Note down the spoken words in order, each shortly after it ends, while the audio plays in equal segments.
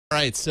All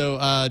right,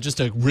 so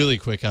just a really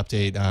quick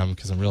update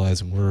because I'm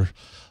realizing we're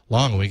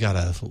long. We got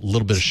a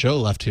little bit of show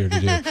left here to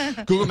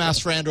do. Google Maps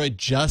for Android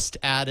just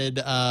added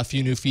a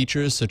few new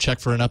features, so check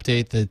for an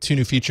update. The two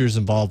new features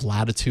involve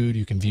Latitude.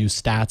 You can view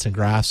stats and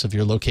graphs of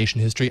your location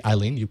history.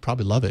 Eileen, you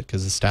probably love it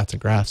because it's stats and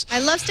graphs. I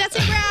love stats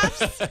and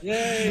graphs.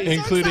 Yay.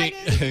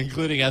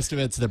 Including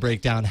estimates that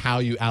break down how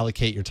you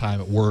allocate your time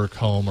at work,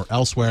 home, or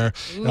elsewhere.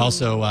 Ooh. It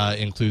also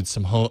includes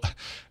some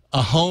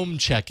a home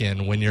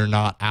check-in when you're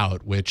not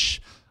out,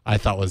 which I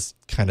thought was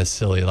kind of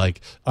silly. Like,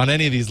 on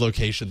any of these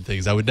location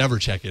things, I would never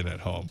check in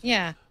at home.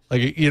 Yeah.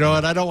 Like, you know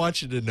what? I don't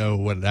want you to know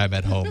when I'm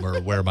at home or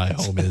where my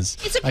home is.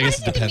 It's surprising I guess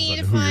it depends to me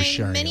on who you're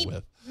sharing it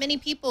with. Many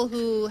people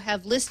who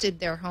have listed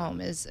their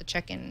home as a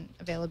check-in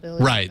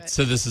availability. Right. But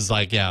So this is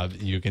like, yeah,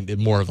 you can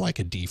more of like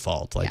a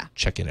default, like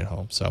check in at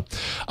home. So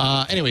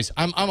anyways,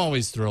 I'm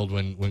always thrilled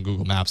when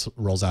Google Maps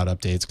rolls out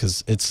updates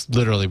because it's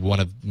literally one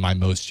of my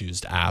most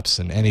used apps.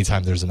 And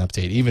anytime there's an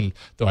update, even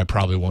though I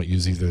probably won't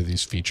use either of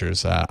these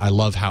features, I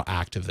love how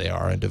active they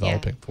are in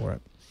developing for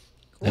it.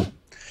 Cool.